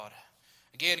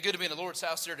Again, good to be in the Lord's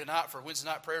house here tonight for Wednesday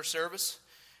night prayer service.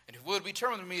 And if you would, be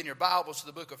turning with me in your Bibles to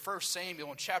the book of 1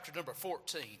 Samuel in chapter number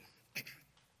 14.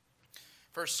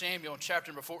 1 Samuel in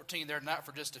chapter number 14 there tonight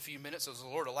for just a few minutes as the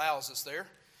Lord allows us there.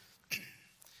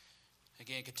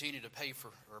 Again, continue to pray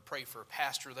for a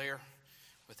pastor there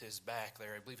with his back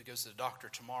there. I believe he goes to the doctor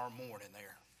tomorrow morning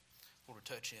there. Lord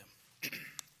will touch him.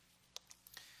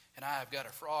 And I have got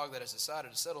a frog that has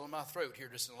decided to settle in my throat here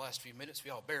just in the last few minutes. If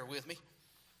y'all bear with me.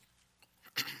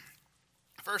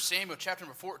 1 Samuel chapter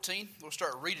number 14. We'll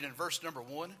start reading in verse number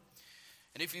 1.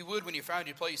 And if you would, when you find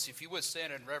your place, if you would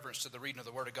stand in reverence to the reading of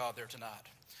the Word of God there tonight.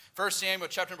 1 Samuel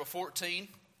chapter number 14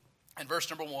 and verse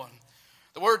number 1.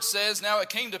 The Word says, Now it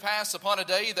came to pass upon a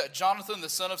day that Jonathan the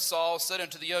son of Saul said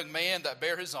unto the young man that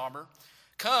bare his armor,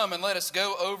 Come and let us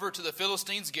go over to the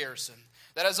Philistines' garrison,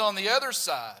 that is on the other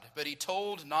side. But he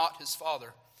told not his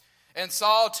father. And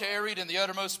Saul tarried in the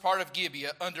uttermost part of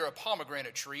Gibeah under a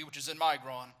pomegranate tree, which is in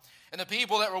Migron. And the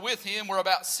people that were with him were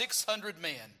about 600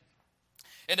 men.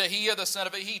 And Ahiah the son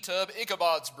of Ahitub,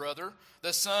 Ichabod's brother,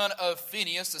 the son of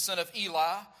Phinehas, the son of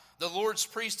Eli, the Lord's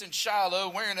priest in Shiloh,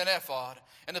 wearing an ephod.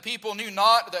 And the people knew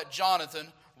not that Jonathan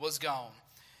was gone.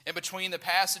 And between the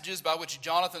passages by which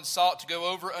Jonathan sought to go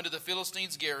over unto the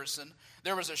Philistines' garrison,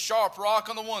 there was a sharp rock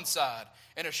on the one side,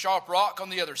 and a sharp rock on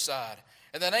the other side.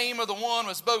 And the name of the one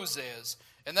was Bozez,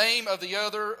 and the name of the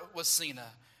other was Sena.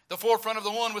 The forefront of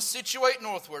the one was situate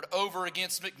northward over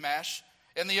against Michmash,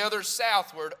 and the other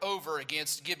southward over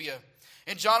against Gibeah.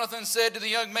 And Jonathan said to the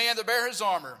young man that bare his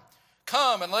armor,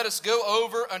 Come and let us go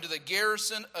over unto the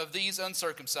garrison of these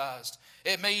uncircumcised.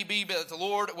 It may be that the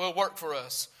Lord will work for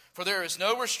us, for there is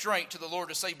no restraint to the Lord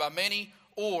to save by many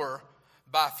or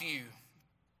by few.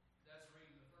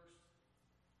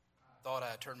 Thought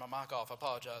I had turned my mic off. I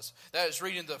apologize. That is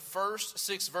reading the first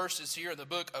 6 verses here in the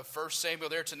book of 1 Samuel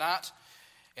there tonight.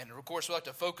 And of course, we'd like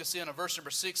to focus in on verse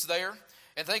number 6 there.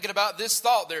 And thinking about this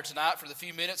thought there tonight for the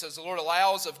few minutes as the Lord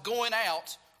allows of going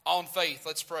out on faith.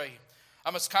 Let's pray.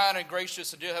 Our most kind and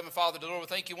gracious and dear Heavenly Father, the Lord, we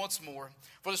thank you once more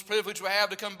for this privilege we have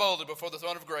to come boldly before the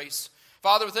throne of grace.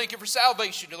 Father, we thank you for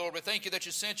salvation, dear Lord. We thank you that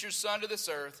you sent your Son to this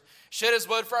earth, shed his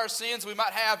blood for our sins, we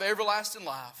might have everlasting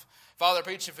life. Father, I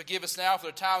pray that you forgive us now for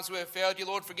the times we have failed you.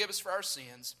 Lord, forgive us for our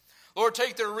sins. Lord,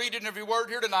 take the reading of your word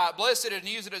here tonight. Bless it and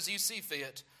use it as you see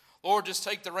fit. Lord, just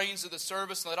take the reins of the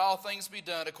service and let all things be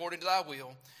done according to thy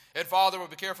will. And Father, we'll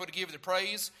be careful to give you the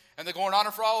praise and the glory and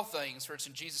honor for all things. For it's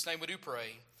in Jesus' name we do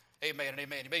pray. Amen and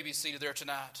amen. You may be seated there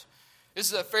tonight.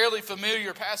 This is a fairly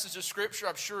familiar passage of Scripture.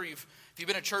 I'm sure if you've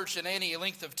been in church in any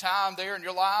length of time there in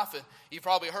your life, and you've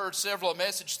probably heard several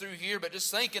messages through here, but just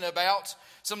thinking about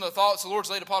some of the thoughts the Lord's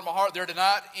laid upon my heart there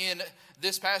tonight in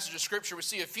this passage of Scripture, we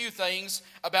see a few things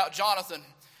about Jonathan.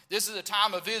 This is a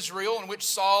time of Israel in which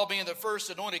Saul, being the first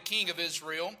anointed king of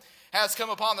Israel, has come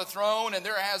upon the throne, and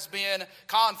there has been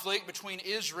conflict between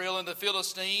Israel and the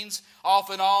Philistines off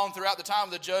and on throughout the time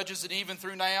of the judges and even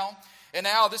through now. And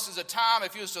now this is a time,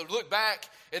 if you was to look back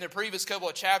in the previous couple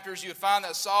of chapters, you would find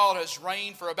that Saul has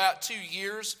reigned for about 2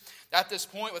 years at this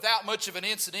point without much of an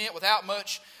incident, without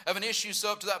much of an issue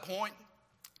so up to that point.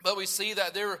 But we see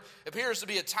that there appears to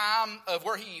be a time of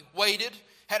where he waited,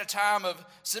 had a time of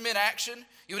some inaction.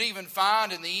 You would even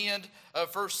find in the end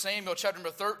of 1 Samuel chapter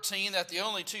number 13 that the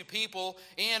only 2 people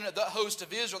in the host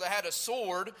of Israel that had a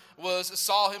sword was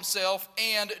Saul himself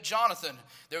and Jonathan.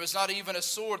 There was not even a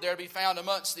sword there to be found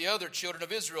amongst the other children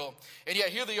of Israel. And yet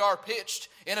here they are pitched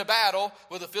in a battle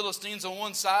with the Philistines on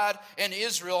one side and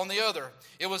Israel on the other.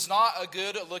 It was not a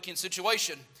good looking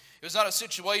situation. It was not a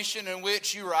situation in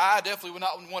which you or I definitely would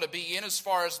not want to be in as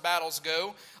far as battles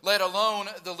go, let alone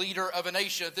the leader of a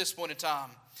nation at this point in time.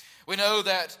 We know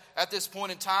that at this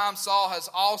point in time, Saul has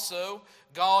also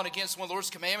gone against one of the Lord's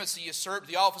commandments to usurp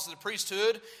the office of the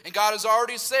priesthood. And God has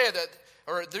already said that,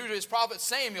 or through his prophet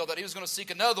Samuel, that he was going to seek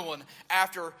another one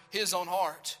after his own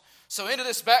heart. So into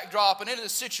this backdrop and into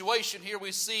this situation here,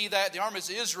 we see that the armies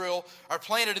of Israel are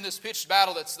planted in this pitched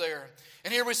battle that's there.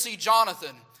 And here we see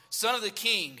Jonathan, son of the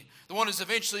king, the one who's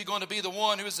eventually going to be the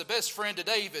one who is the best friend to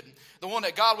David, the one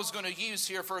that God was going to use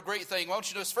here for a great thing. Why don't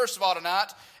you notice, first of all, tonight,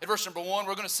 in verse number 1,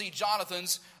 we're going to see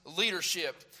Jonathan's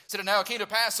leadership. It said, Now it came to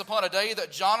pass upon a day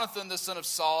that Jonathan, the son of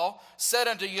Saul, said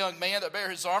unto a young man that bare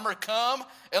his armor, Come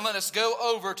and let us go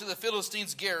over to the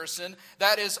Philistines' garrison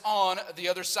that is on the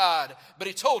other side. But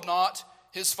he told not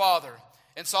his father.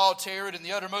 And Saul tarried in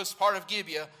the uttermost part of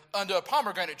Gibeah under a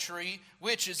pomegranate tree,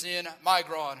 which is in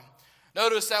Migron.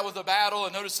 Notice that with the battle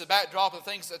and notice the backdrop of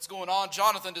things that's going on,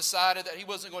 Jonathan decided that he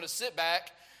wasn't going to sit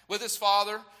back with his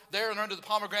father there under the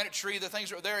pomegranate tree, the things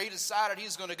that were there, he decided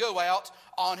he's going to go out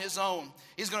on his own.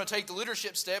 He's going to take the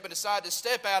leadership step and decide to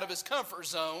step out of his comfort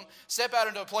zone, step out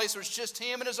into a place where it's just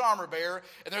him and his armor bearer,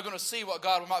 and they're going to see what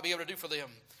God might be able to do for them.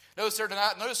 Notice there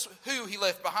tonight, notice who he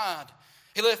left behind.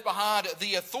 He left behind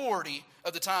the authority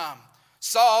of the time.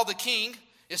 Saul, the king,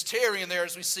 is tarrying there,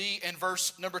 as we see in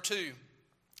verse number 2.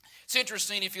 It's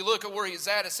interesting, if you look at where he's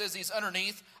at, it says he's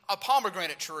underneath a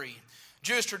pomegranate tree.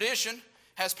 Jewish tradition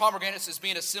has pomegranates as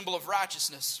being a symbol of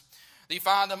righteousness. You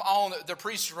find them on the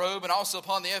priest's robe and also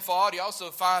upon the ephod. You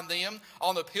also find them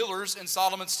on the pillars in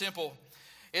Solomon's temple.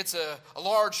 It's a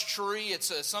large tree.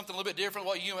 It's something a little bit different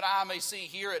than what you and I may see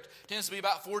here. It tends to be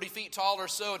about 40 feet tall or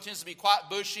so. It tends to be quite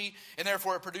bushy, and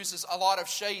therefore it produces a lot of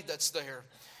shade that's there.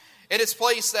 And it's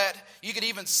placed that you could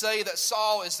even say that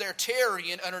Saul is there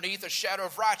tarrying underneath a shadow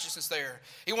of righteousness there.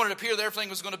 He wanted to appear that everything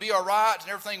was going to be all right and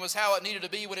everything was how it needed to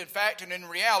be, when in fact and in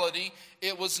reality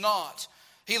it was not.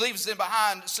 He leaves them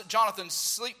behind. Jonathan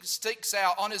sticks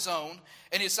out on his own,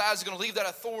 and he decides he's going to leave that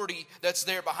authority that's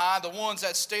there behind, the ones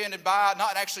that standing by,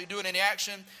 not actually doing any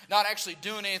action, not actually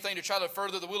doing anything to try to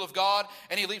further the will of God,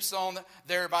 and he leaps on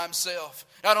there by himself.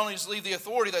 Not only does he leave the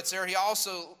authority that's there, he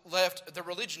also left the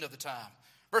religion of the time.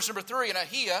 Verse number 3, and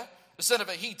Ahiah, the son of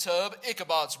Ahitub,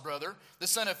 Ichabod's brother, the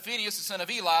son of Phinehas, the son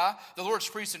of Eli, the Lord's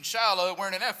priest in Shiloh,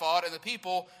 wearing an ephod, and the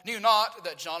people knew not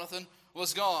that Jonathan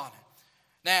was gone.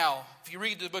 Now, if you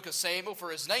read the book of Samuel, for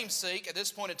his name's sake, at this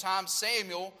point in time,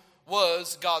 Samuel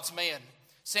was God's man.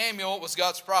 Samuel was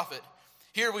God's prophet.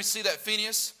 Here we see that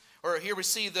Phinehas, or here we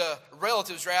see the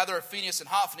relatives, rather, of Phinehas and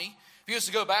Hophni. If you was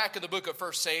to go back in the book of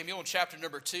 1 Samuel in chapter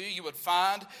number 2, you would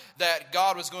find that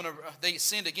they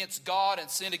sinned against God and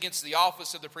sinned against the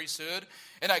office of the priesthood,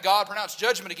 and that God pronounced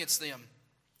judgment against them.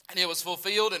 And it was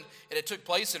fulfilled, and it took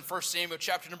place in 1 Samuel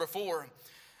chapter number 4.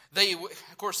 They,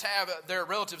 of course, have their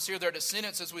relatives here, their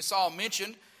descendants, as we saw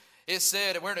mentioned. It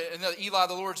said, Eli,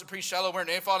 the Lord's priest, Shiloh, wearing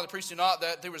an ephod, and the priest knew not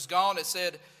that there was gone. It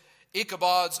said,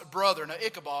 Ichabod's brother. Now,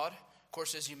 Ichabod, of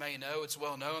course, as you may know, it's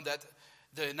well known that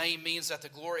the name means that the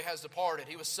glory has departed.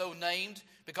 He was so named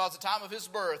because at the time of his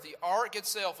birth, the ark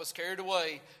itself was carried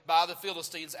away by the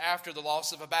Philistines after the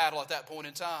loss of a battle at that point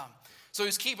in time. So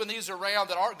he's keeping these around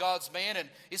that aren't God's man, and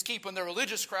he's keeping the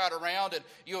religious crowd around. And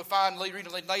you'll find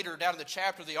reading later down in the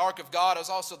chapter, the ark of God is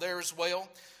also there as well.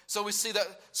 So we see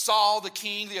that Saul, the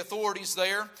king, the authorities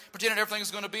there, pretending everything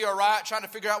was going to be all right, trying to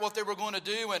figure out what they were going to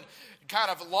do, and kind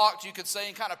of locked, you could say,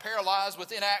 and kind of paralyzed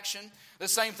with inaction. The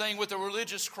same thing with the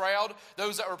religious crowd,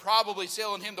 those that were probably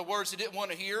telling him the words he didn't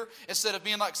want to hear. Instead of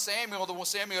being like Samuel, the one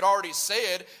Samuel had already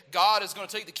said, God is going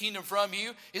to take the kingdom from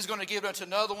you. He's going to give it to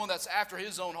another one that's after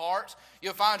his own heart.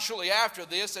 You'll find shortly after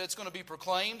this that it's going to be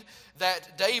proclaimed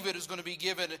that David is going to be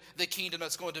given the kingdom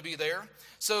that's going to be there.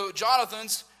 So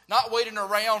Jonathan's not waiting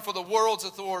around for the world's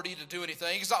authority to do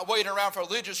anything. He's not waiting around for a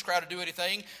religious crowd to do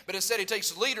anything, but instead he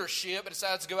takes leadership and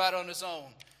decides to go out on his own.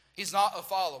 He's not a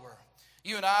follower.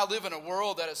 You and I live in a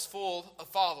world that is full of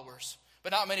followers,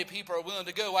 but not many people are willing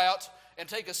to go out and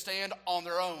take a stand on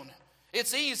their own.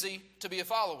 It's easy to be a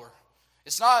follower.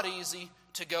 It's not easy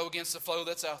to go against the flow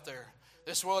that's out there.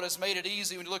 This world has made it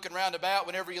easy when you're looking around about,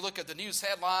 whenever you look at the news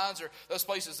headlines or those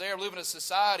places there, live in a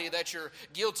society that you're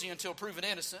guilty until proven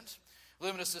innocent.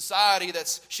 Live in a society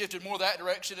that's shifted more that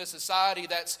direction, a society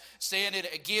that's standing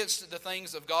against the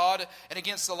things of God and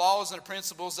against the laws and the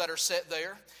principles that are set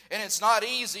there. And it's not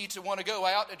easy to want to go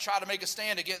out and try to make a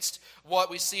stand against what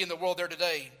we see in the world there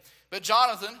today. But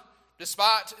Jonathan,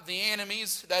 despite the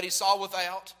enemies that he saw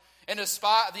without, and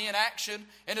despite the inaction,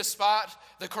 and despite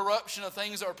the corruption of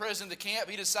things that were present in the camp,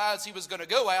 he decides he was going to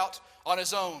go out on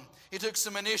his own. He took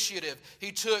some initiative.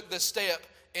 He took the step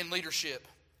in leadership.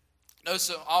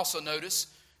 Also notice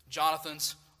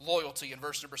Jonathan's loyalty in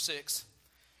verse number 6.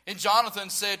 And Jonathan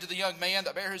said to the young man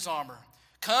that bare his armor,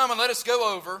 Come and let us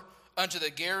go over unto the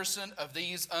garrison of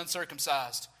these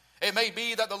uncircumcised. It may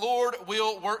be that the Lord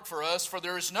will work for us, for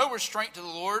there is no restraint to the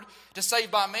Lord to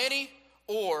save by many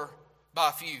or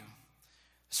by few.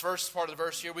 This first part of the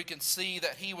verse here, we can see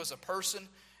that he was a person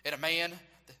and a man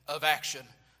of action.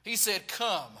 He said,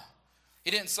 Come.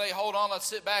 He didn't say, hold on, let's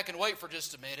sit back and wait for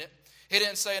just a minute. He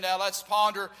didn't say, now let's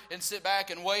ponder and sit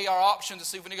back and weigh our options to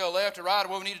see if we need to go left or right or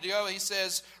where we need to go. He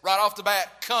says right off the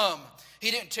bat, come.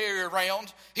 He didn't tarry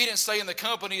around. He didn't stay in the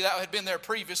company that had been there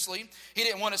previously. He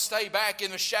didn't want to stay back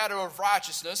in the shadow of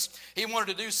righteousness. He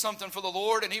wanted to do something for the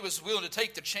Lord, and he was willing to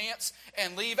take the chance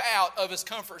and leave out of his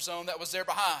comfort zone that was there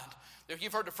behind. If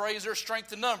you've heard the phrase, there's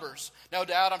strength in numbers. No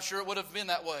doubt, I'm sure it would have been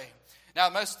that way. Now,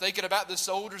 most thinking about the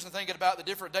soldiers and thinking about the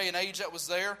different day and age that was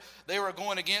there, they were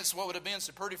going against what would have been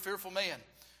some pretty fearful men.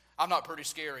 I'm not pretty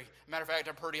scary. Matter of fact,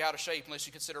 I'm pretty out of shape unless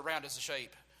you consider round as a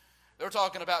shape. They're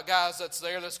talking about guys that's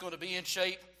going to be in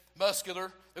shape,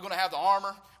 muscular. They're going to have the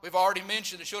armor. We've already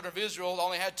mentioned the children of Israel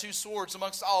only had 2 swords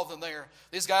amongst all of them there.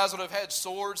 These guys would have had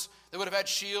swords. They would have had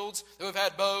shields. They would have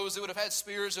had bows. They would have had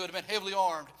spears. They would have been heavily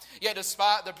armed. Yet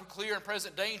despite the clear and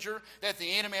present danger that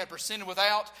the enemy had presented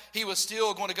without, he was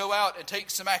still going to go out and take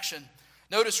some action.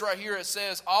 Notice right here it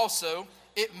says also,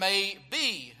 it may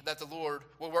be that the Lord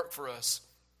will work for us.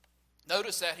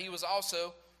 Notice that he was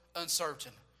also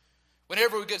uncertain.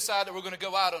 Whenever we decide that we're going to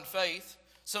go out on faith,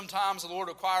 sometimes the Lord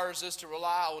requires us to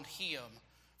rely on him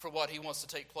for what he wants to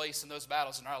take place in those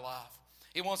battles in our life.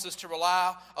 He wants us to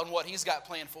rely on what he's got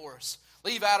planned for us.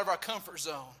 Leave out of our comfort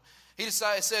zone. It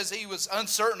says he was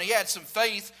uncertain. He had some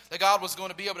faith that God was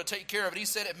going to be able to take care of it. He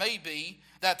said it may be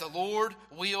that the Lord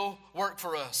will work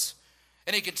for us.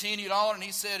 And he continued on and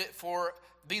he said it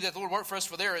be that the Lord work for us,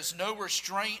 for there is no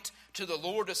restraint to the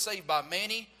Lord to save by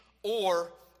many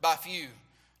or by few.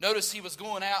 Notice he was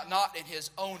going out not in his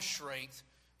own strength.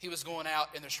 He was going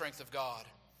out in the strength of God.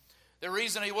 The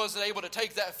reason he wasn't able to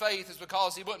take that faith is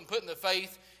because he wasn't putting the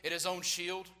faith in his own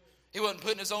shield. He wasn't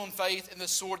putting his own faith in the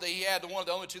sword that he had, the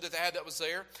only 2 that they had that was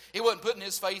there. He wasn't putting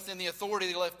his faith in the authority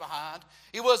that he left behind.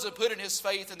 He wasn't putting his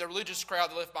faith in the religious crowd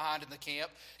that left behind in the camp.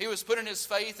 He was putting his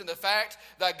faith in the fact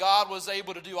that God was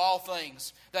able to do all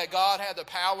things, that God had the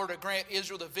power to grant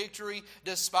Israel the victory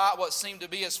despite what seemed to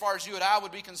be, as far as you and I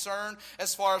would be concerned,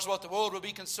 as far as what the world would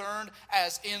be concerned,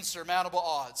 as insurmountable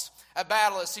odds. A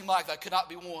battle that seemed like that could not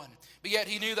be won. But yet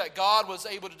he knew that God was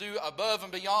able to do above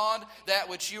and beyond that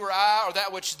which you or I, or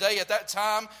that which they at that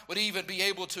time would even be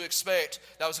able to expect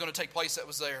that was going to take place that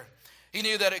was there. He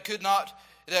knew that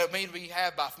it may be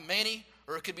had by many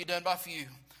or it could be done by few.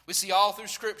 We see all through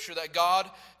Scripture that God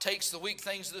takes the weak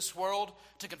things of this world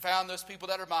to confound those people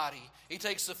that are mighty. He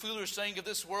takes the foolish thing of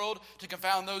this world to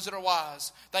confound those that are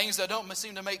wise. Things that don't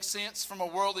seem to make sense from a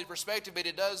worldly perspective, but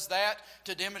he does that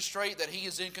to demonstrate that he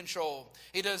is in control.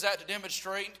 He does that to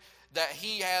demonstrate that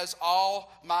he has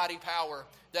almighty power,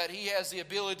 that he has the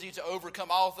ability to overcome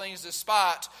all things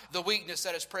despite the weakness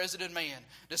that is present in man,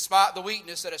 despite the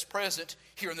weakness that is present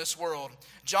here in this world.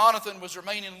 Jonathan was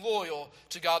remaining loyal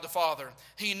to God the Father.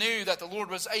 He knew that the Lord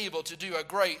was able to do a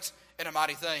great and a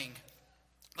mighty thing.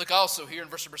 Look also here in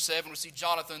verse number 7, we see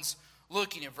Jonathan's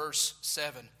looking at verse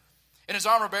 7. And his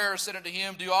armor bearer said unto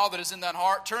him, do all that is in thine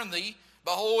heart, turn thee,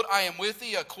 behold, I am with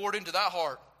thee according to thy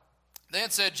heart. Then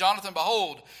said Jonathan,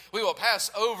 behold, we will pass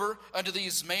over unto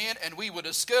these men, and we will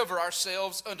discover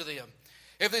ourselves unto them.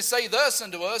 If they say thus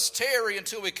unto us, tarry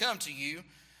until we come to you,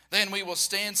 then we will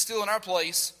stand still in our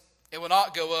place, and will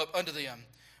not go up unto them.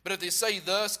 But if they say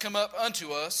thus, come up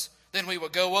unto us, then we will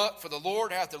go up, for the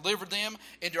Lord hath delivered them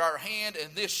into our hand,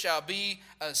 and this shall be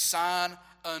a sign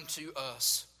unto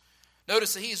us.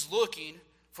 Notice that he's looking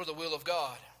for the will of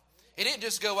God. He didn't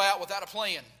just go out without a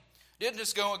plan. Didn't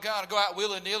just go out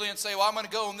willy-nilly and say, well, I'm going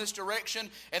to go in this direction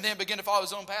and then begin to follow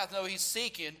his own path. No, he's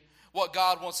seeking what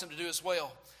God wants him to do as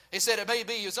well. He said it may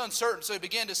be, he was uncertain, so he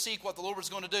began to seek what the Lord was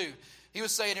going to do. He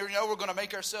was saying, we're going to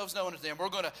make ourselves known to them. We're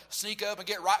going to sneak up and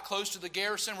get right close to the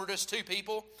garrison. We're just 2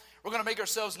 people. We're going to make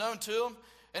ourselves known to them.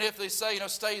 And if they say,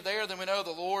 stay there, then we know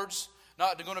the Lord's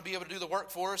not going to be able to do the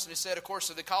work for us. And he said, of course,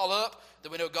 if they call up,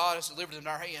 then we know God has delivered them in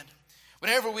our hand.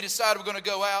 Whenever we decide we're going to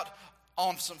go out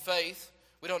on some faith,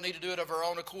 we don't need to do it of our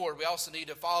own accord. We also need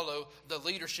to follow the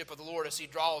leadership of the Lord as he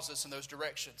draws us in those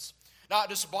directions. Not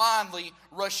just blindly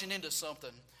rushing into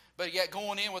something, but yet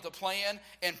going in with a plan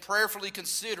and prayerfully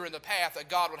considering the path that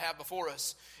God would have before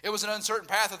us. It was an uncertain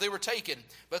path that they were taking,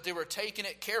 but they were taking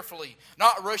it carefully,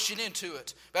 not rushing into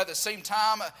it. But at the same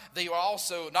time, they were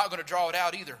also not going to draw it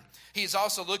out either. He's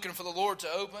also looking for the Lord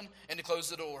to open and to close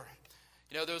the door.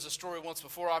 There was a story once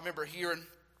before I remember hearing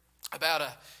about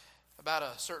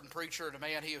a certain preacher and a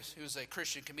man. He was a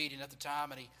Christian comedian at the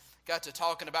time, and he got to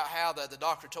talking about how the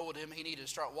doctor told him he needed to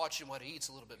start watching what he eats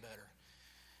a little bit better.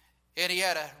 And he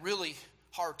had a really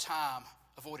hard time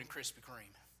avoiding Krispy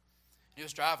Kreme. He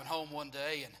was driving home one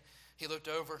day, and he looked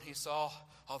over and he saw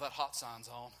all that hot signs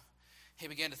on. He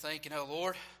began to think,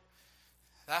 Lord,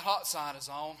 that hot sign is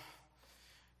on.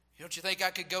 Don't you think I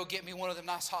could go get me one of them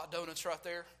nice hot donuts right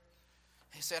there?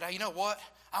 He said, hey, you know what?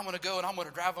 I'm going to go and I'm going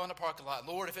to drive on the parking lot.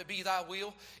 Lord, if it be thy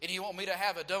will and you want me to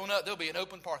have a donut, there'll be an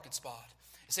open parking spot.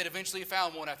 He said eventually he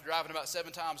found one after driving about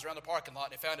 7 times around the parking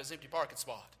lot, and he found his empty parking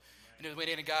spot. And he went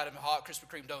in and got him a hot Krispy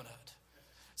Kreme donut.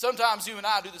 Sometimes you and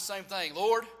I do the same thing.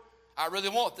 Lord, I really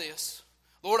want this.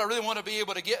 Lord, I really want to be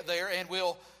able to get there, and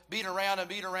we'll beat around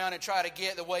and try to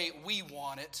get the way we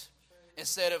want it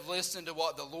instead of listening to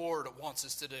what the Lord wants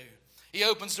us to do. He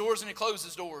opens doors and he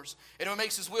closes doors. And when he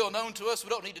makes his will known to us, we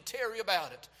don't need to tarry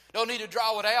about it. Don't need to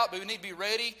draw it out, but we need to be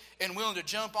ready and willing to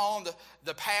jump on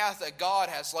the path that God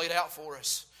has laid out for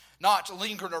us, not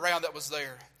lingering around that was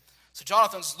there. So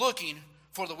Jonathan's looking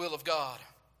for the will of God.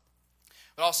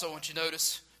 But also I want you to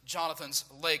notice Jonathan's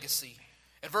legacy.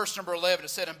 In verse number 11 it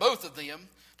said, and both of them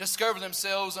discovered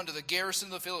themselves under the garrison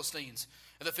of the Philistines.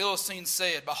 And the Philistines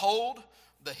said, behold,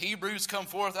 the Hebrews come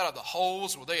forth out of the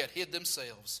holes where they had hid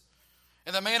themselves.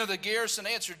 And the man of the garrison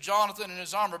answered Jonathan and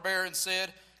his armor bearer and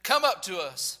said, come up to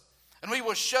us, and we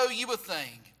will show you a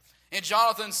thing. And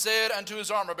Jonathan said unto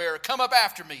his armor bearer, come up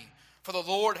after me, for the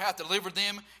Lord hath delivered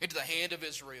them into the hand of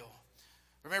Israel.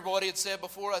 Remember what he had said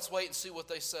before? Let's wait and see what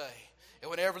they say. And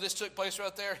whenever this took place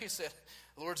right there, he said,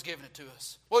 the Lord's given it to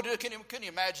us. Well, can you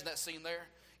imagine that scene there?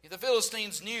 The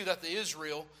Philistines knew that the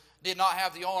Israel did not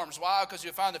have the arms. Why? Because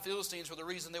you find the Philistines were the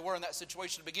reason they were in that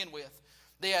situation to begin with.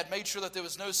 They had made sure that there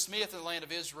was no smith in the land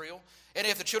of Israel. And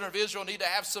if the children of Israel need to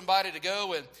have somebody to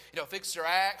go and fix their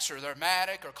axe or their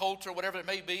mattock or colt or whatever it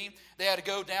may be, they had to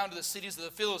go down to the cities of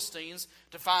the Philistines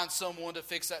to find someone to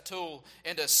fix that tool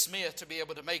and a smith to be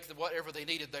able to make whatever they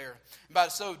needed there. And by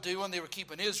so doing, they were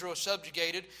keeping Israel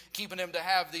subjugated, keeping them to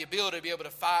have the ability to be able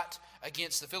to fight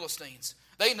against the Philistines.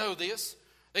 They know this.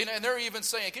 And they're even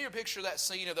saying, can you picture that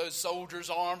scene of those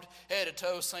soldiers armed head to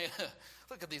toe saying,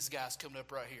 look at these guys coming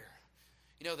up right here.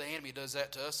 The enemy does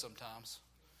that to us sometimes.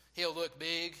 He'll look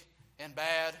big and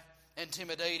bad,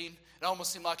 intimidating. It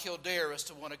almost seems like he'll dare us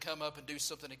to want to come up and do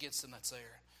something against him that's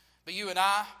there. But you and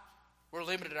I, we're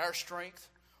limited in our strength.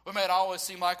 We may not always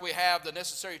seem like we have the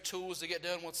necessary tools to get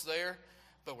done what's there,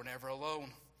 but we're never alone.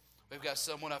 We've got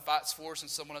someone that fights for us and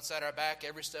someone that's at our back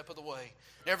every step of the way.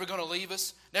 Never going to leave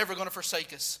us, never going to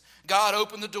forsake us. God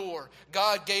opened the door.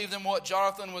 God gave them what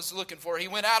Jonathan was looking for. He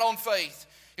went out on faith.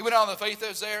 He went out on the faith that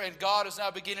was there, and God is now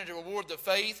beginning to reward the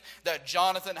faith that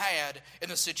Jonathan had in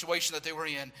the situation that they were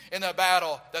in the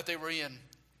battle that they were in. It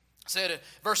said in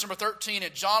verse number 13,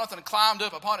 and Jonathan climbed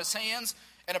up upon his hands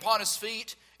and upon his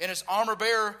feet, and his armor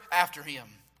bearer after him.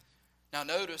 Now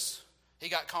notice, he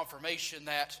got confirmation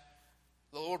that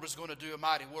the Lord was going to do a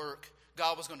mighty work.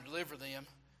 God was going to deliver them,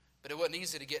 but it wasn't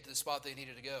easy to get to the spot they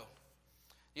needed to go.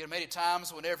 Many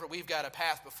times whenever we've got a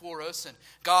path before us and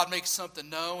God makes something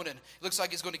known and it looks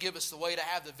like He's going to give us the way to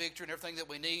have the victory and everything that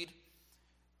we need,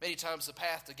 many times the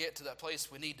path to get to that place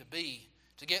we need to be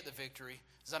to get the victory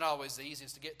is not always the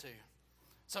easiest to get to.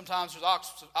 Sometimes there's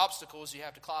obstacles you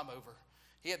have to climb over.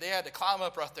 They had to climb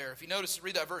up right there. If you notice,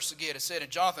 read that verse again. It said, and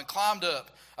Jonathan climbed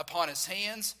up upon his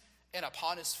hands and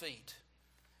upon his feet.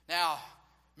 Now,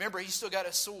 remember, he still got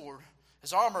his sword.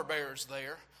 His armor bearer's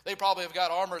there. They probably have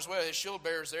got armor as well. His shield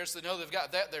bearer's there, so they know they've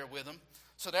got that there with them.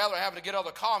 So now they're having to get all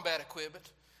the combat equipment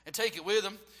and take it with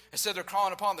them. Instead, they're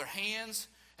crawling upon their hands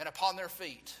and upon their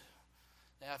feet.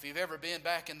 Now, if you've ever been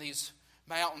back in these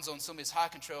mountains on some of these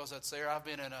hiking trails that's there, I've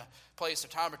been in a place a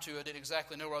time or two I didn't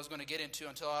exactly know where I was going to get into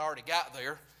until I already got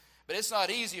there. But it's not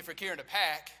easy if you're carrying a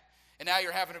pack, and now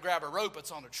you're having to grab a rope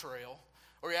that's on the trail,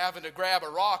 or you're having to grab a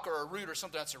rock or a root or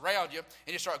something that's around you,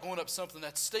 and you start going up something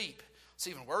that's steep. It's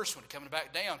even worse when you're coming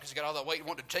back down because you got all that weight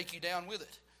wanting to take you down with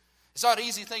it. It's not an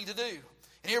easy thing to do.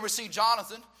 And here we see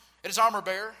Jonathan and his armor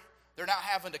bearer. They're now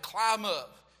having to climb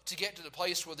up to get to the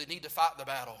place where they need to fight the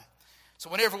battle. So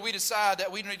whenever we decide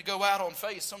that we need to go out on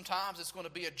faith, sometimes it's going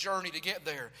to be a journey to get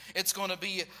there. It's going to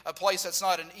be a place that's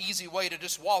not an easy way to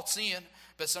just waltz in,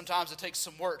 but sometimes it takes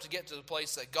some work to get to the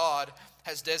place that God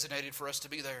has designated for us to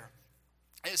be there.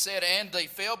 It said, and they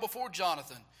fell before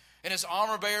Jonathan, and his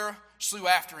armor bearer slew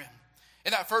after him.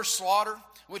 In that first slaughter,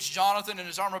 which Jonathan and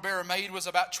his armor bearer made, was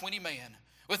about 20 men,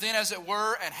 within, as it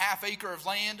were, an half acre of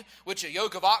land, which a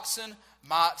yoke of oxen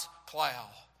might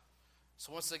plow.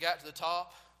 So once they got to the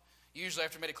top, usually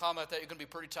after you made a climb like that, you're going to be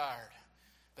pretty tired.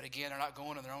 But again, they're not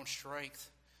going in their own strength.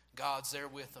 God's there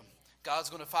with them. God's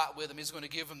going to fight with them. He's going to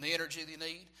give them the energy they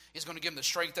need. He's going to give them the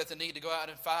strength that they need to go out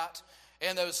and fight.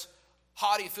 And those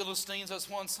haughty Philistines, those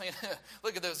ones saying,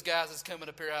 look at those guys that's coming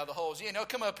up here out of the holes.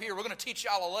 Come up here. We're going to teach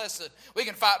y'all a lesson. We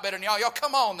can fight better than y'all. Y'all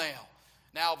come on now.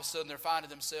 Now all of a sudden they're finding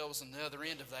themselves on the other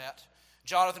end of that.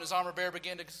 Jonathan, his armor bearer,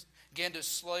 began to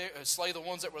slay the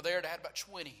ones that were there. They had about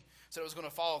 20. So it was going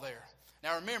to fall there.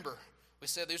 Now remember, we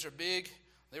said these are big,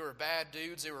 they were bad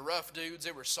dudes, they were rough dudes,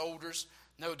 they were soldiers.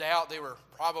 No doubt they were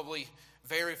probably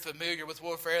very familiar with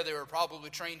warfare. They were probably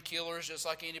trained killers, just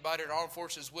like anybody in the armed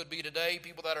forces would be today,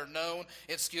 people that are known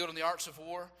and skilled in the arts of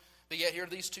war. But yet here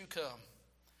these two come.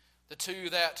 The two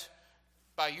that,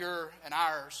 by your and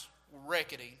ours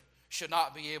reckoning, should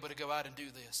not be able to go out and do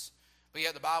this. But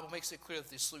yet the Bible makes it clear that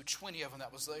they slew 20 of them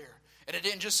that was there. And it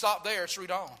didn't just stop there, it's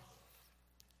read on.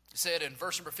 It said in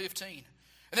verse number 15,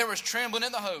 And there was trembling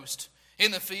in the host,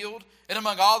 in the field, and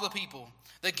among all the people.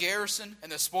 The garrison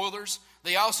and the spoilers,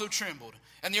 they also trembled.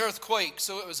 And the earth quaked,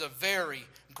 so it was a very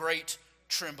great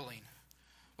trembling.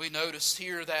 We notice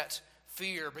here that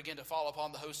fear began to fall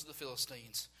upon the host of the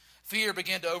Philistines. Fear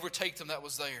began to overtake them that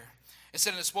was there. It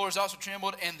said, and the spoilers also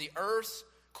trembled, and the earth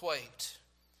quaked.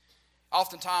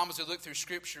 Oftentimes, as we look through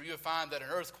Scripture, you'll find that an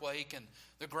earthquake and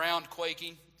the ground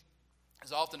quaking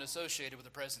is often associated with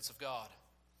the presence of God.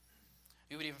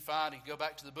 You would even find, you go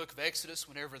back to the book of Exodus,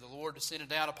 whenever the Lord descended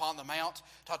down upon the mount,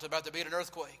 talked about there being an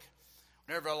earthquake.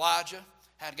 Whenever Elijah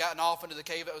had gotten off into the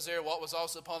cave that was there, what was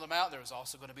also upon the mount, there was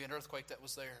also going to be an earthquake that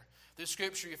was there. Through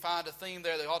Scripture, you find a theme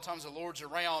there that all times the Lord's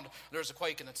around, there's a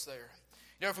quaking that's there.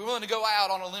 You know, if we're willing to go out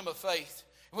on a limb of faith,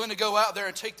 we're willing to go out there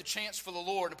and take the chance for the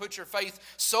Lord, to put your faith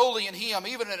solely in Him,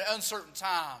 even at an uncertain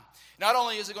time, not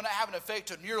only is it going to have an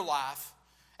effect on your life,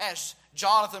 as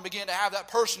Jonathan began to have that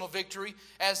personal victory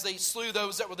as they slew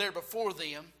those that were there before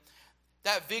them,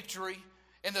 that victory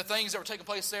and the things that were taking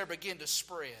place there began to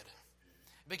spread.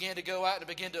 It began to go out and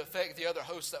begin to affect the other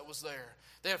host that was there.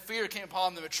 Their fear came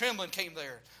upon them, a trembling came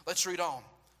there. Let's read on.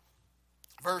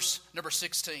 Verse number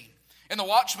 16. And the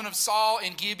watchmen of Saul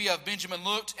in Gibeah of Benjamin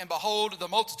looked, and behold, the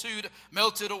multitude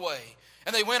melted away.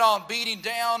 And they went on beating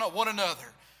down one another.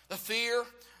 The fear,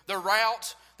 the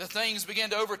rout, the things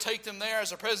began to overtake them there as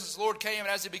the presence of the Lord came, and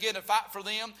as they began to fight for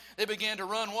them, they began to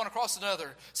run one across another.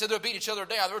 So they would beat each other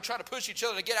down. They were trying to push each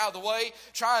other to get out of the way,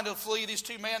 trying to flee these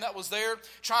two men that was there,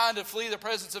 trying to flee the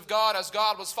presence of God as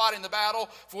God was fighting the battle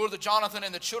for the Jonathan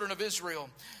and the children of Israel.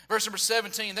 Verse number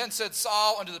 17, then said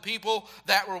Saul unto the people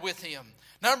that were with him,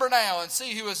 number now, and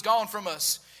see who is gone from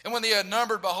us. And when they had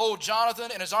numbered, behold, Jonathan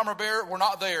and his armor-bearer were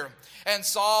not there. And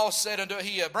Saul said unto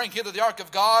Ahiah, bring hither the ark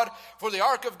of God, for the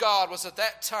ark of God was at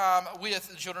that time with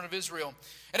the children of Israel.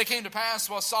 And it came to pass,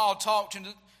 while Saul talked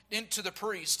into the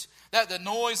priest, that the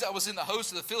noise that was in the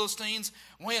host of the Philistines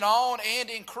went on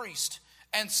and increased.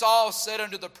 And Saul said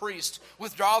unto the priest,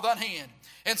 withdraw thine hand.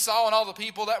 And Saul and all the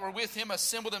people that were with him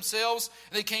assembled themselves,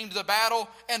 and they came to the battle,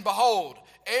 and behold,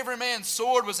 every man's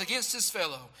sword was against his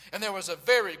fellow, and there was a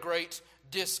very great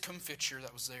discomfiture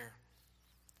that was there.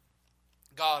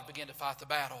 God began to fight the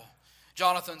battle.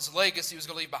 Jonathan's legacy was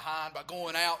going to leave behind by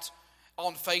going out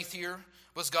on faith here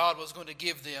was God was going to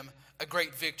give them a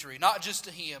great victory, not just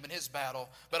to him in his battle,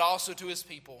 but also to his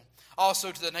people,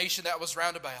 also to the nation that was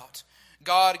round about.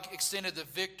 God extended the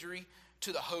victory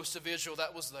to the host of Israel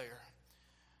that was there.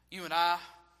 You and I,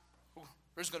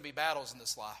 there's going to be battles in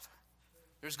this life.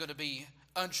 There's going to be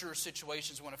unsure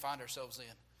situations we want to find ourselves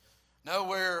in.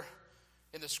 Nowhere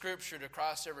in the Scripture did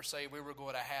Christ ever say we were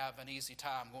going to have an easy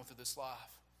time going through this life.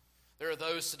 There are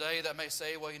those today that may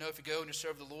say, well, you know, if you go and you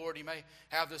serve the Lord, you may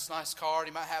have this nice car, and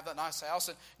you might have that nice house,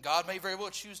 and God may very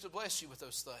well choose to bless you with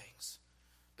those things.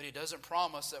 But He doesn't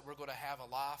promise that we're going to have a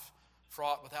life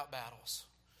fraught without battles.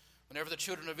 Whenever the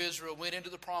children of Israel went into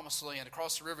the promised land,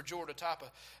 across the river Jordan,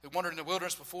 they wandered in the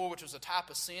wilderness before, which was a type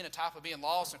of sin, a type of being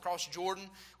lost, and across Jordan,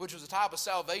 which was a type of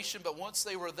salvation. But once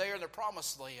they were there in the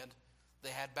promised land, they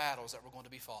had battles that were going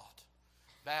to be fought.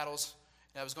 Battles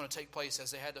that was going to take place as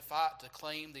they had to fight to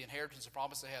claim the inheritance and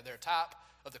promise they had. They're a type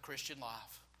of the Christian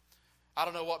life. I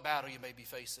don't know what battle you may be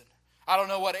facing. I don't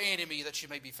know what enemy that you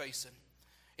may be facing.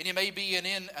 And you may be in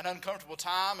an uncomfortable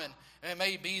time, and it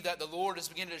may be that the Lord is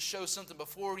beginning to show something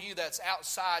before you that's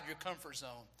outside your comfort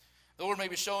zone. The Lord may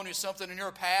be showing you something in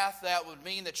your path that would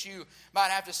mean that you might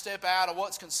have to step out of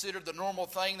what's considered the normal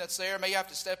thing that's there. May have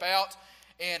to step out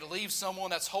and leave someone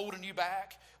that's holding you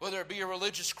back, whether it be a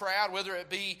religious crowd, whether it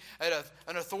be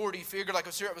an authority figure like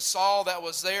it was Saul that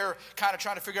was there kind of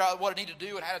trying to figure out what he needed to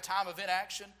do and had a time of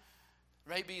inaction. It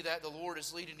may be that the Lord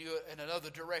is leading you in another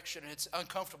direction and it's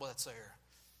uncomfortable that's there.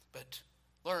 But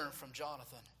learn from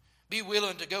Jonathan. Be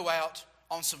willing to go out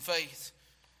on some faith.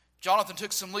 Jonathan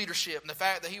took some leadership in the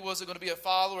fact that he wasn't going to be a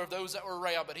follower of those that were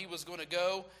around, but he was going to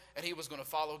go and he was going to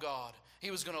follow God.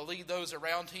 He was going to lead those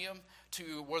around him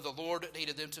to where the Lord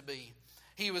needed them to be.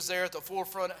 He was there at the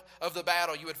forefront of the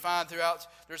battle. You would find throughout,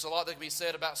 there's a lot that can be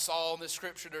said about Saul in this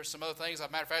scripture. There's some other things. As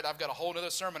a matter of fact, I've got a whole other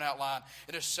sermon outline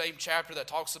in this same chapter that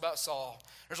talks about Saul.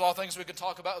 There's a lot of things we can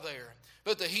talk about there.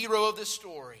 But the hero of this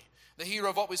story, the hero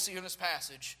of what we see in this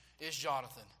passage, is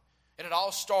Jonathan. And it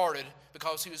all started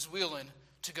because he was willing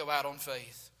to go out on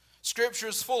faith. Scripture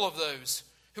is full of those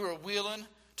who are willing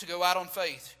to go out on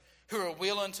faith, who are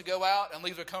willing to go out and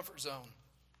leave their comfort zone.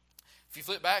 If you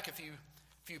flip back a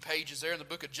few pages there in the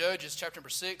book of Judges, chapter number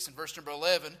 6 and verse number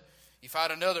 11, you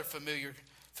find another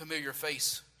familiar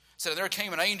face. It said, there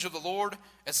came an angel of the Lord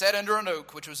and sat under an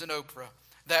oak, which was in Ophrah,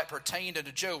 that pertained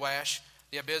unto Joash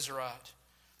the Abiezrite.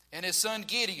 And his son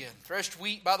Gideon threshed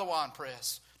wheat by the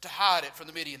winepress, to hide it from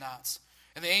the Midianites.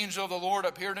 And the angel of the Lord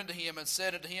appeared unto him and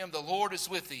said unto him, The Lord is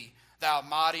with thee, thou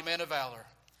mighty man of valor.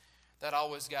 That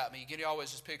always got me. Again, you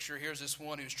always just picture, here's this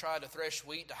one who's trying to thresh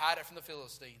wheat to hide it from the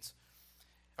Philistines,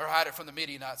 or hide it from the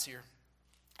Midianites here.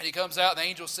 And he comes out, and the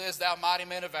angel says, Thou mighty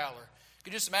man of valor. You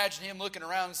can just imagine him looking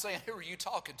around and saying, Who are you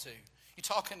talking to? You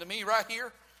talking to me right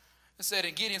here?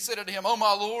 And Gideon said unto him, O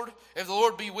my Lord, if the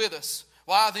Lord be with us,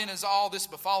 why then is all this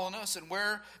befallen us? And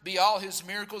where be all his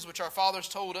miracles which our fathers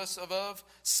told us of,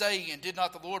 saying, Did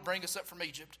not the Lord bring us up from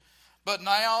Egypt? But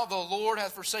now the Lord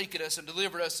hath forsaken us and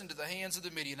delivered us into the hands of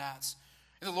the Midianites.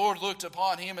 And the Lord looked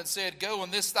upon him and said, Go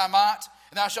in this thy might,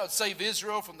 and thou shalt save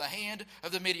Israel from the hand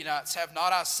of the Midianites. Have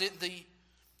not I sent thee?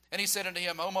 And he said unto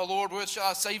him, O my Lord, wherewith shall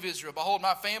I save Israel? Behold,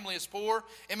 my family is poor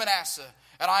in Manasseh,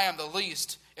 and I am the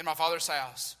least in my father's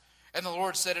house. And the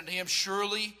Lord said unto him,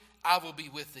 Surely I will be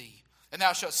with thee, and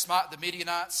thou shalt smite the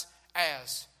Midianites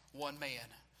as one man.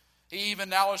 He even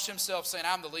acknowledged himself, saying,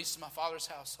 I'm the least in my father's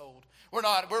household. We're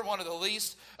one of the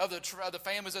least of the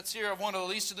families that's here, one of the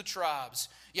least of the tribes.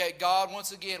 Yet God,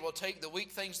 once again, will take the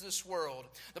weak things of this world,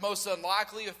 the most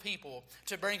unlikely of people,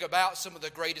 to bring about some of the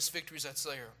greatest victories that's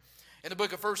there. In the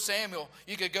book of 1 Samuel,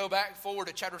 you could go back forward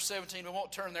to chapter 17. We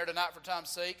won't turn there tonight for time's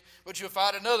sake, but you'll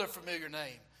find another familiar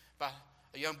name by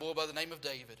a young boy by the name of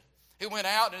David, who went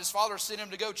out and his father sent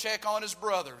him to go check on his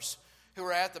brothers who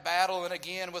were at the battle. And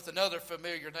again, with another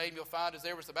familiar name you'll find, is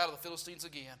there was the battle of the Philistines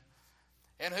again.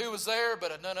 And who was there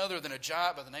but none other than a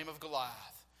giant by the name of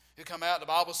Goliath, who come out, the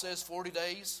Bible says, 40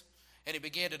 days, and he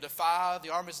began to defy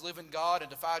the armies of the living God and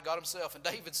defied God himself. And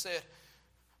David said,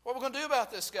 What are we going to do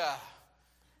about this guy?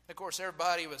 And of course,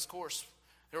 everybody was,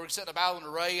 they were setting a battle in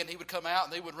array, and he would come out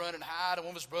and they would run and hide. And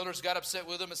one of his brothers got upset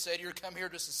with him and said, You're come here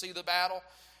just to see the battle.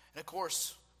 And of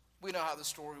course, we know how the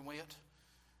story went.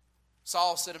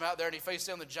 Saul sent him out there and he faced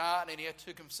down the giant, and he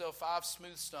took himself 5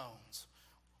 smooth stones.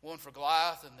 One for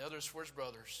Goliath and the others for his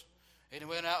brothers. And he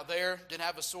went out there, didn't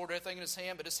have a sword or anything in his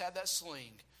hand, but just had that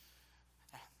sling.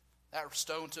 That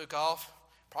stone took off,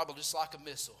 probably just like a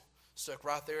missile, stuck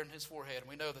right there in his forehead. And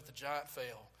we know that the giant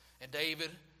fell. And David,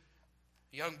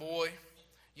 a young boy,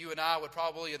 you and I would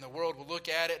probably, in the world, would look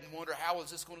at it and wonder, how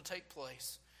is this going to take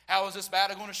place? How is this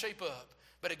battle going to shape up?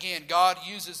 But again, God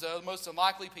uses the most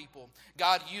unlikely people.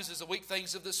 God uses the weak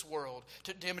things of this world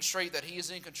to demonstrate that he is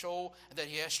in control and that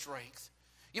he has strength.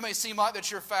 You may seem like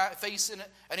that you're facing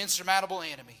an insurmountable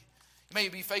enemy. You may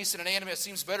be facing an enemy that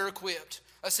seems better equipped,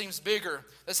 that seems bigger,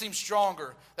 that seems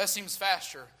stronger, that seems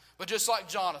faster. But just like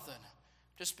Jonathan,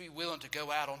 just be willing to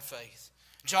go out on faith.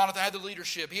 Jonathan had the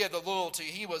leadership. He had the loyalty.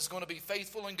 He was going to be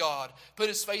faithful in God, put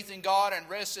his faith in God, and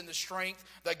rest in the strength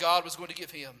that God was going to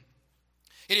give him.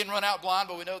 He didn't run out blind,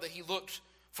 but we know that he looked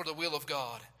for the will of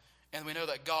God. And we know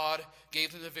that God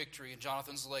gave him the victory in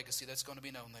Jonathan's legacy that's going to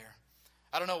be known there.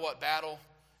 I don't know what battle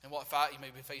and what fight you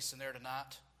may be facing there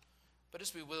tonight, but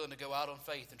just be willing to go out on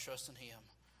faith and trust in him.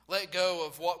 Let go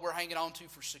of what we're hanging on to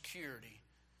for security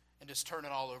and just turn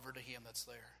it all over to him that's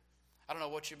there. I don't know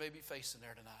what you may be facing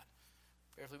there tonight.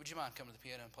 Beverly, would you mind coming to the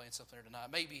piano and playing something there tonight?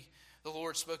 Maybe the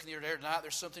Lord spoke in your ear tonight.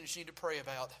 There's something that you need to pray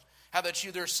about. How that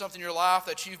there's something in your life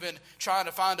that you've been trying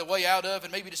to find a way out of,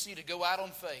 and maybe just need to go out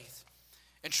on faith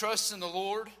and trust in the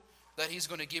Lord that he's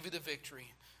going to give you the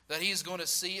victory, that he's going to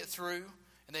see it through,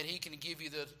 and that he can give you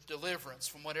the deliverance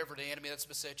from whatever the enemy that's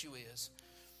beset you is.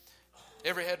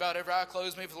 Every head bowed, every eye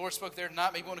closed. Maybe if the Lord spoke there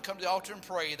tonight, maybe you want to come to the altar and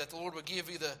pray that the Lord would give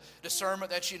you the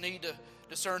discernment that you need to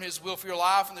discern his will for your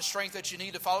life and the strength that you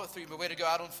need to follow it through, but way to go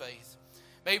out on faith.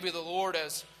 Maybe the Lord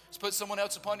has put someone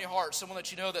else upon your heart, someone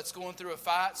that you know that's going through a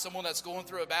fight, someone that's going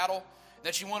through a battle,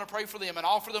 that you want to pray for them and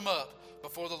offer them up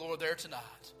before the Lord there tonight.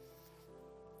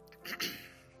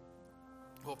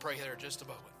 We'll pray there in just a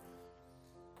moment.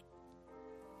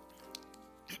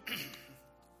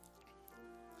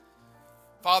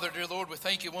 Father, dear Lord, we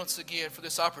thank you once again for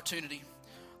this opportunity.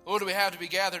 Lord, we have to be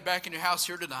gathered back in your house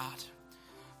here tonight.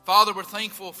 Father, we're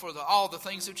thankful for all the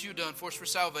things that you've done for us for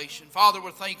salvation. Father,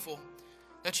 we're thankful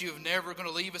that you have never going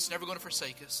to leave us, never going to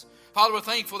forsake us. Father, we're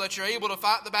thankful that you're able to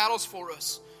fight the battles for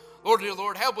us. Lord, dear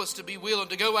Lord, help us to be willing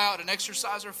to go out and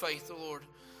exercise our faith, oh Lord.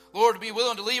 Lord, to be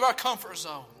willing to leave our comfort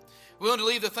zone. Willing to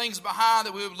leave the things behind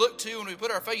that we would look to when we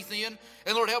put our faith in.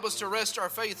 And Lord, help us to rest our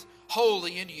faith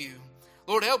wholly in you.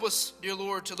 Lord, help us, dear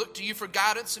Lord, to look to you for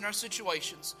guidance in our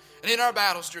situations and in our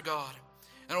battles, dear God.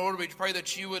 And Lord, we pray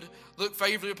that you would look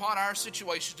favorably upon our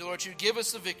situations, dear Lord, you give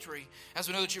us the victory, as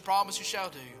we know that you promise you shall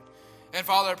do. And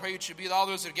Father, I pray that you be with all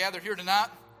those that are gathered here tonight.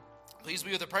 Please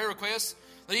be with the prayer requests.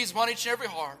 Lead upon each and every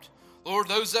heart. Lord,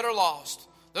 those that are lost,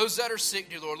 those that are sick,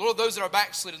 dear Lord. Lord, those that are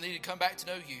backslidden need to come back to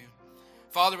know you.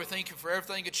 Father, we thank you for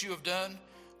everything that you have done,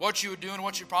 what you are doing,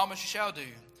 what you promise you shall do.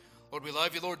 Lord, we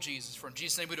love you, Lord Jesus. For in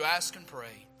Jesus' name we do ask and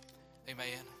pray.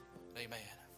 Amen. Amen.